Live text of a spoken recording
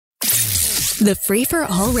The Free for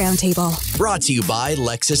All Roundtable. Brought to you by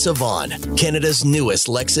Lexus Avon, Canada's newest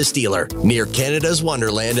Lexus dealer, near Canada's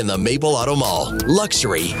Wonderland in the Maple Auto Mall.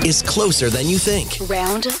 Luxury is closer than you think.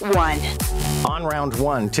 Round one. On round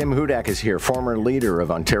one, Tim Hudak is here, former leader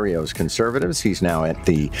of Ontario's Conservatives. He's now at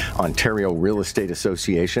the Ontario Real Estate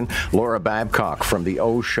Association. Laura Babcock from the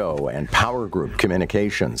O Show and POWERGROUP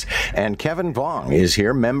Communications. And Kevin Vuong is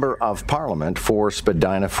here, Member of Parliament for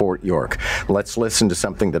Spadina, Fort York. Let's listen to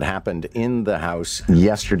something that happened in the House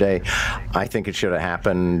yesterday. I think it should have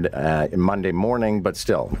happened Monday morning, but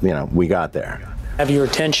still, we got there. Have your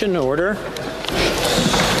attention, order.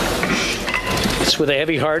 It's with a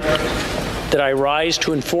heavy heart that I rise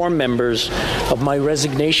to inform members of my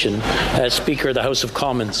resignation as Speaker of the House of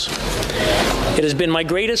Commons. It has been my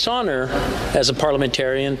greatest honour as a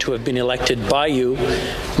parliamentarian to have been elected by you,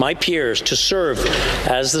 my peers, to serve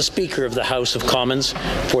as the Speaker of the House of Commons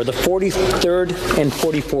for the 43rd and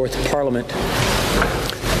 44th Parliament.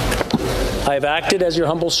 I have acted as your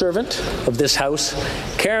humble servant of this House,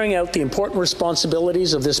 carrying out the important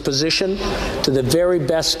responsibilities of this position to the very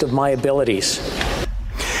best of my abilities.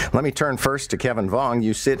 Let me turn first to Kevin Vuong.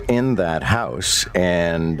 You sit in that House,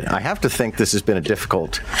 and I have to think this has been a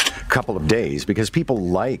difficult couple of days because people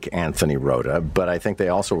like Anthony Rota, but I think they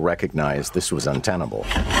also recognize this was untenable.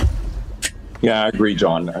 Yeah, I agree,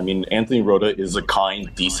 John. I mean, Anthony Rota is a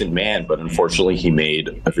kind, decent man, but unfortunately he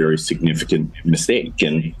made a very significant mistake.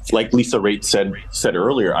 And like Lisa Raitt said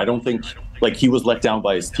earlier, I don't think he was let down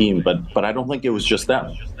by his team, but I don't think it was just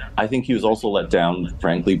them. I think he was also let down,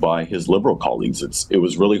 frankly, by his Liberal colleagues. It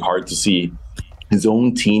was really hard to see his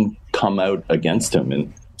own team come out against him.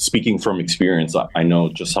 And speaking from experience, I know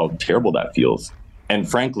just how terrible that feels. And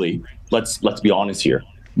frankly, let's be honest here.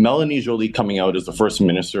 Melanie Joly coming out as the first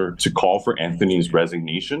minister to call for Anthony's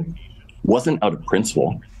resignation wasn't out of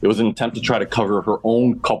principle. It was an attempt to try to cover her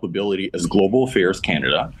own culpability, as Global Affairs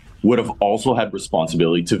Canada would have also had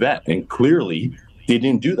responsibility to vet. And clearly, they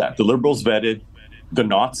didn't do that. The Liberals vetted the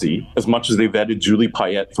Nazi as much as they vetted Julie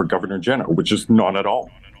Payette for Governor General, which is not at all.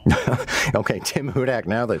 Okay, Tim Hudak,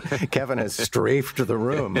 now that Kevin has strafed the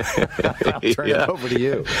room, I'll turn it over to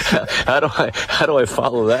you. How do I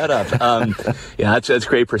follow that up? That's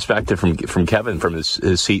great perspective from Kevin from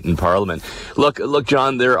his seat in Parliament. Look,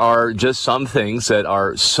 John, there are just some things that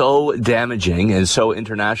are so damaging and so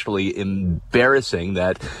internationally embarrassing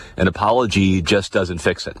that an apology just doesn't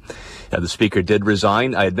fix it. The Speaker did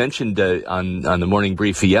resign. I had mentioned on the morning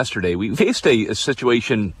brief yesterday, we faced a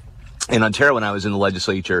situation in Ontario when I was in the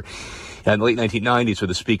legislature in the late 1990s with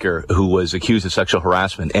a speaker who was accused of sexual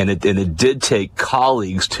harassment. And it did take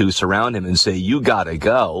colleagues to surround him and say, you gotta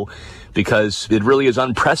go, because it really is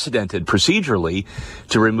unprecedented procedurally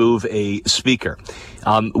to remove a speaker.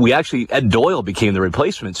 Ed Doyle became the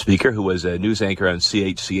replacement speaker, who was a news anchor on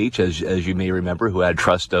CHCH, as you may remember, who had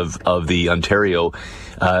trust of the Ontario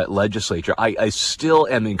legislature. I still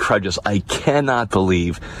am incredulous. I cannot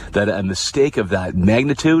believe that a mistake of that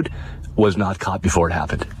magnitude was not caught before it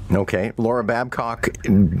happened. Okay. Laura Babcock,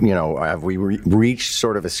 have we reached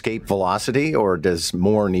sort of escape velocity, or does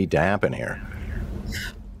more need to happen here?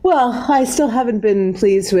 Well, I still haven't been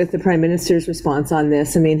pleased with the Prime Minister's response on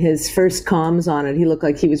this. I mean, his first comms on it, he looked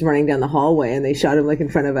like he was running down the hallway, and they shot him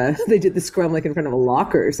they did the scrum in front of a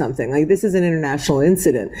locker or something. This is an international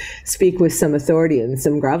incident. Speak with some authority and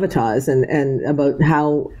some gravitas and about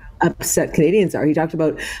how upset Canadians are. He talked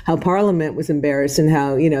about how Parliament was embarrassed and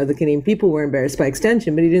how, the Canadian people were embarrassed by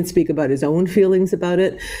extension, but he didn't speak about his own feelings about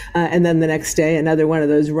it. And then the next day, another one of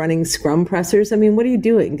those running scrum pressers. I mean, what are you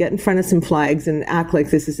doing? Get in front of some flags and act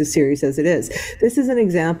like this is as serious as it is. This is an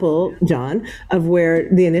example, John, of where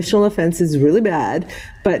the initial offense is really bad,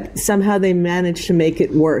 but somehow they managed to make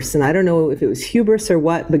it worse. And I don't know if it was hubris or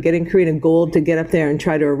what, but getting Karina Gold to get up there and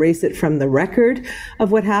try to erase it from the record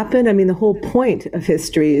of what happened. I mean, the whole point of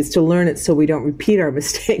history is to learn it so we don't repeat our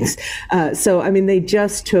mistakes. They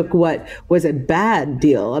just took what was a bad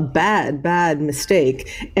deal, a bad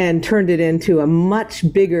mistake, and turned it into a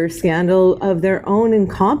much bigger scandal of their own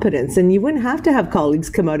incompetence. And you wouldn't have to have colleagues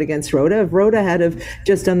come out against Rota if Rota had have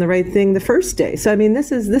just done the right thing the first day. So, I mean,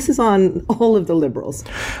 this is on all of the Liberals.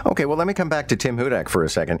 Okay, well, let me come back to Tim Hudak for a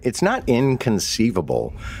second. It's not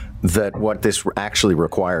inconceivable that what this actually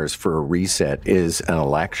requires for a reset is an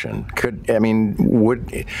election.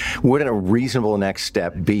 Would a reasonable next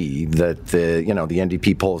step be that the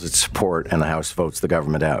NDP pulls its support and the House votes the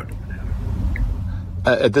government out?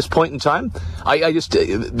 At this point in time, I just,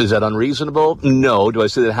 is that unreasonable? No. Do I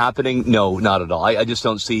see that happening? No, not at all. I just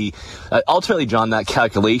don't see, ultimately, John, that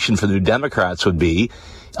calculation for the New Democrats would be,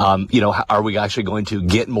 Are we actually going to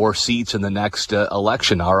get more seats in the next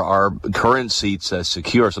election? Are our current seats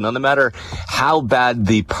secure? So no matter how bad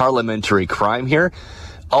the parliamentary crime here,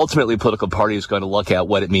 ultimately, political party is going to look at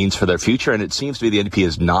what it means for their future, and it seems to be the NDP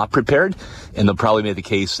is not prepared, and they'll probably make the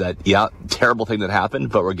case that, terrible thing that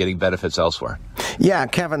happened, but we're getting benefits elsewhere. Yeah,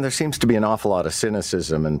 Kevin, there seems to be an awful lot of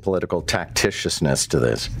cynicism and political tactitiousness to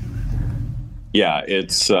this. Yeah,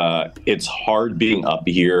 it's hard being up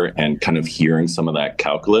here and kind of hearing some of that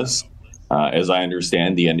calculus. As I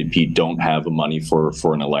understand, the NDP don't have the money for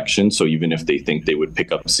an election, so even if they think they would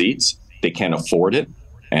pick up seats, they can't afford it.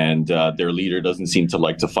 And their leader doesn't seem to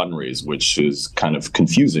like to fundraise, which is kind of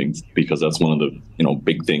confusing because that's one of the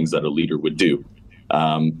big things that a leader would do.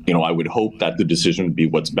 I would hope that the decision would be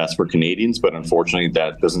what's best for Canadians, but unfortunately,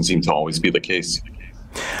 that doesn't seem to always be the case.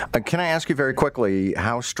 Can I ask you very quickly,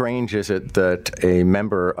 how strange is it that a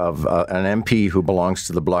member of an MP who belongs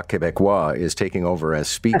to the Bloc Québécois is taking over as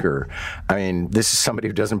Speaker? I mean, this is somebody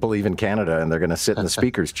who doesn't believe in Canada, and they're going to sit in the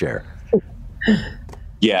Speaker's chair.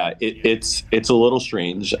 Yeah, it's a little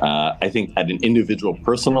strange. I think at an individual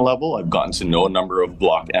personal level, I've gotten to know a number of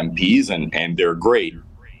Bloc MPs, and they're great.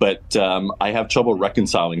 But I have trouble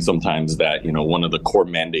reconciling sometimes that, one of the core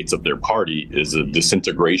mandates of their party is a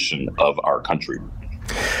disintegration of our country.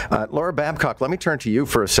 Laura Babcock, let me turn to you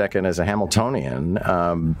for a second as a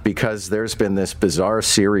Hamiltonian, because there's been this bizarre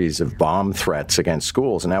series of bomb threats against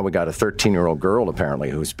schools, and now we got a 13-year-old girl, apparently,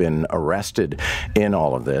 who's been arrested in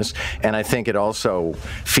all of this. And I think it also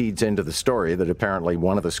feeds into the story that apparently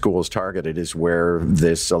one of the schools targeted is where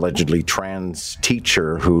this allegedly trans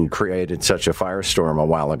teacher who created such a firestorm a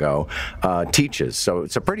while ago teaches. So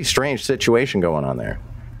it's a pretty strange situation going on there.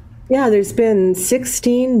 Yeah, there's been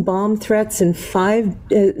 16 bomb threats in 5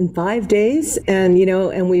 days,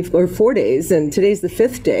 or 4 days, and today's the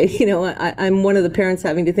 5th day. I'm one of the parents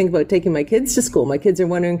having to think about taking my kids to school. My kids are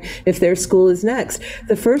wondering if their school is next.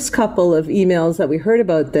 The first couple of emails that we heard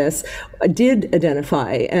about this did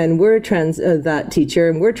identify, and we're that teacher,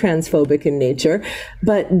 and we're transphobic in nature.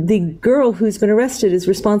 But the girl who's been arrested is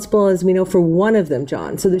responsible, as we know, for one of them,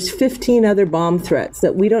 John. So there's 15 other bomb threats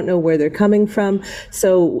that we don't know where they're coming from.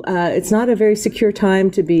 So it's not a very secure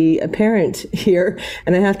time to be a parent here.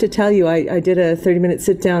 And I have to tell you, I did a 30-minute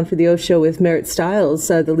sit-down for the O Show with Merritt Stiles,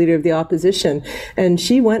 the leader of the opposition, and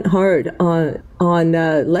she went hard on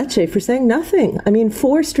Lecce for saying nothing. I mean,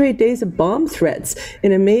 4 straight days of bomb threats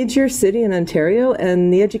in a major city in Ontario,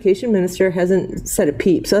 and the education minister hasn't said a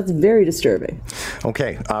peep. So that's very disturbing.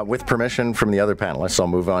 Okay. With permission from the other panelists, I'll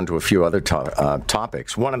move on to a few other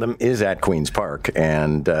topics. One of them is at Queen's Park,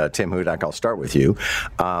 and Tim Hudak, I'll start with you.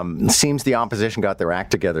 Seems the opposition got their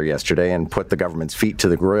act together yesterday and put the government's feet to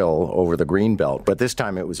the grill over the Greenbelt, but this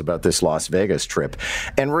time it was about this Las Vegas trip.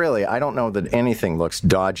 And really, I don't know that anything looks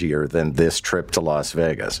dodgier than this trip to Las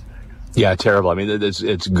Vegas. Yeah, terrible. I mean,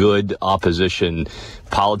 it's good opposition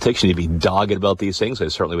politics. You need to be dogged about these things. I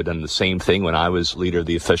certainly would have done the same thing when I was leader of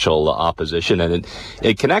the official opposition. And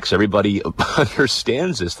it connects. Everybody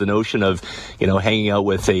understands this, the notion of, hanging out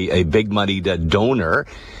with a big-moneyed donor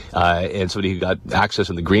and somebody who got access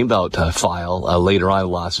in the Greenbelt file later on in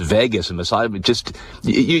Las Vegas and Messiah. Just,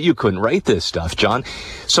 you couldn't write this stuff, John.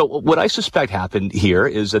 So what I suspect happened here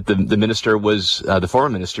is that the minister the former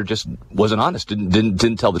minister just wasn't honest,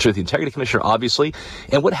 didn't tell the truth. The Integrity Commissioner, obviously.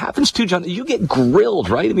 And what happens too, John, you get grilled,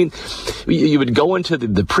 right? I mean, you would go into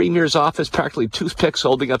the Premier's office, practically toothpicks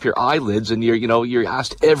holding up your eyelids, and you're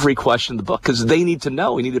asked every question in the book because they need to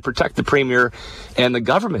know. We need to protect the Premier and the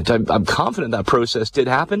government. I'm confident that process did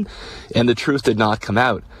happen, and the truth did not come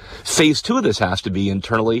out. Phase 2 of this has to be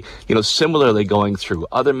internally, similarly going through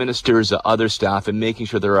other ministers, other staff, and making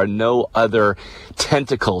sure there are no other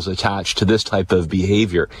tentacles attached to this type of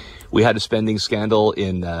behavior. We had a spending scandal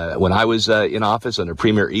when I was in office under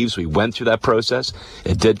Premier Eves. We went through that process.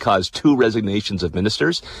 It did cause 2 resignations of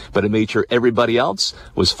ministers, but it made sure everybody else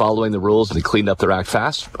was following the rules and they cleaned up their act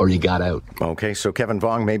fast, or you got out. Okay, so Kevin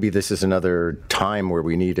Vuong, maybe this is another time where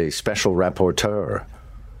we need a special rapporteur.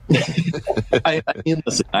 I mean,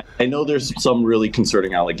 listen, I know there's some really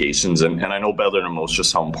concerning allegations, and I know better than most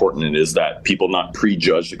just how important it is that people not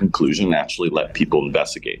prejudge the conclusion and actually let people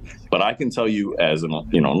investigate. But I can tell you, as an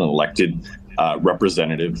elected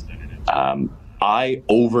representative, I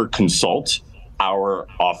over-consult our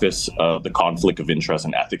Office of the Conflict of Interest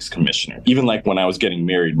and Ethics Commissioner. Even like when I was getting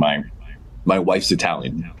married, my wife's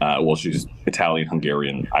Italian. She's Italian,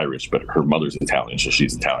 Hungarian, Irish, but her mother's Italian, so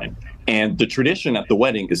she's Italian. And the tradition at the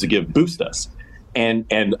wedding is to give bustas. And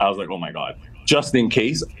I was like, oh my God, just in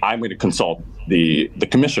case, I'm going to consult the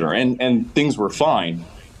commissioner. And things were fine.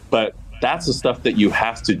 But that's the stuff that you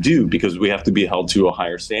have to do because we have to be held to a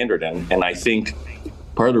higher standard. And I think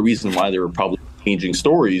part of the reason why they were probably changing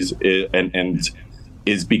stories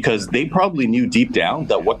is because they probably knew deep down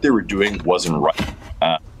that what they were doing wasn't right.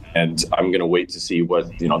 And I'm going to wait to see what,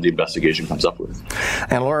 the investigation comes up with.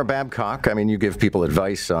 And Laura Babcock, I mean, you give people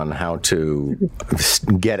advice on how to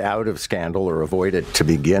get out of scandal or avoid it to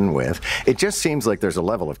begin with. It just seems like there's a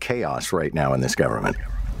level of chaos right now in this government.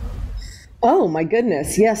 Oh, my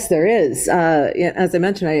goodness. Yes, there is. As I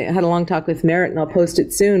mentioned, I had a long talk with Merritt, and I'll post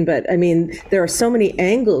it soon. But, I mean, there are so many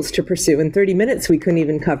angles to pursue. In 30 minutes, we couldn't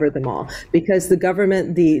even cover them all because the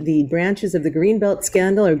government, the branches of the Greenbelt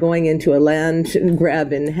scandal are going into a land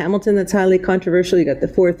grab in Hamilton that's highly controversial. You got the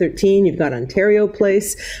 413. You've got Ontario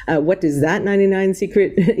Place. What does that 99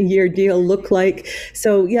 secret year deal look like?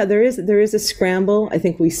 So, yeah, there is a scramble. I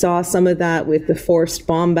think we saw some of that with the forced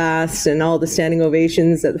bombast and all the standing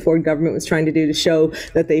ovations that the Ford government was trying to do to show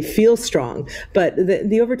that they feel strong. But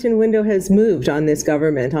the Overton window has moved on this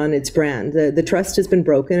government, on its brand. The trust has been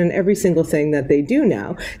broken, and every single thing that they do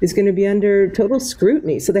now is going to be under total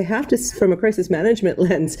scrutiny. So they have to, from a crisis management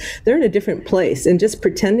lens, they're in a different place, and just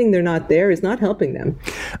pretending they're not there is not helping them.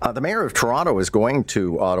 The mayor of Toronto is going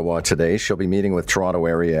to Ottawa today. She'll be meeting with Toronto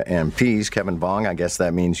area MPs. Kevin Vuong, I guess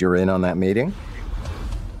that means you're in on that meeting?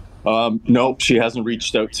 No, she hasn't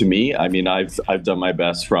reached out to me. I mean, I've done my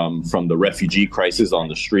best from the refugee crisis on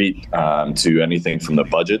the street to anything from the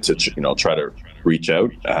budget to try to reach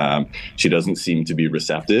out. She doesn't seem to be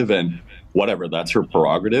receptive, and whatever, that's her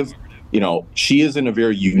prerogative. She is in a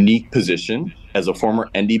very unique position as a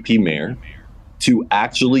former NDP mayor to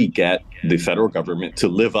actually get the federal government to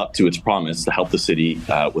live up to its promise to help the city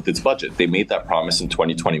with its budget. They made that promise in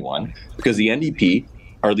 2021 because the NDP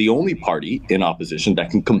are the only party in opposition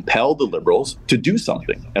that can compel the Liberals to do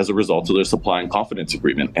something as a result of their supply and confidence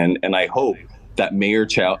agreement. And I hope that Mayor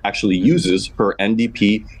Chow actually uses her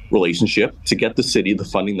NDP relationship to get the city the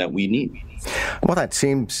funding that we need. Well, that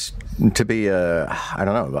seems to be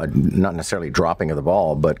not necessarily dropping of the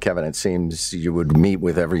ball, but Kevin, it seems you would meet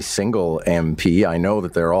with every single MP. I know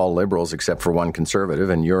that they're all Liberals except for one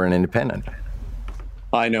Conservative, and you're an independent.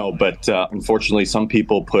 I know, but unfortunately, some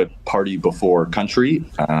people put party before country.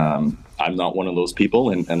 I'm not one of those people,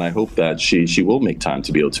 and I hope that she will make time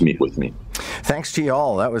to be able to meet with me. Thanks to you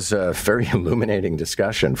all. That was a very illuminating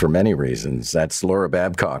discussion for many reasons. That's Laura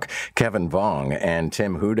Babcock, Kevin Vuong, and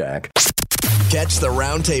Tim Hudak. Catch the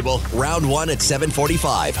Roundtable, Round 1 at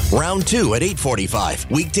 7:45, Round 2 at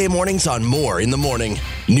 8:45. Weekday mornings on More in the Morning.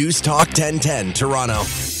 News Talk 1010 Toronto.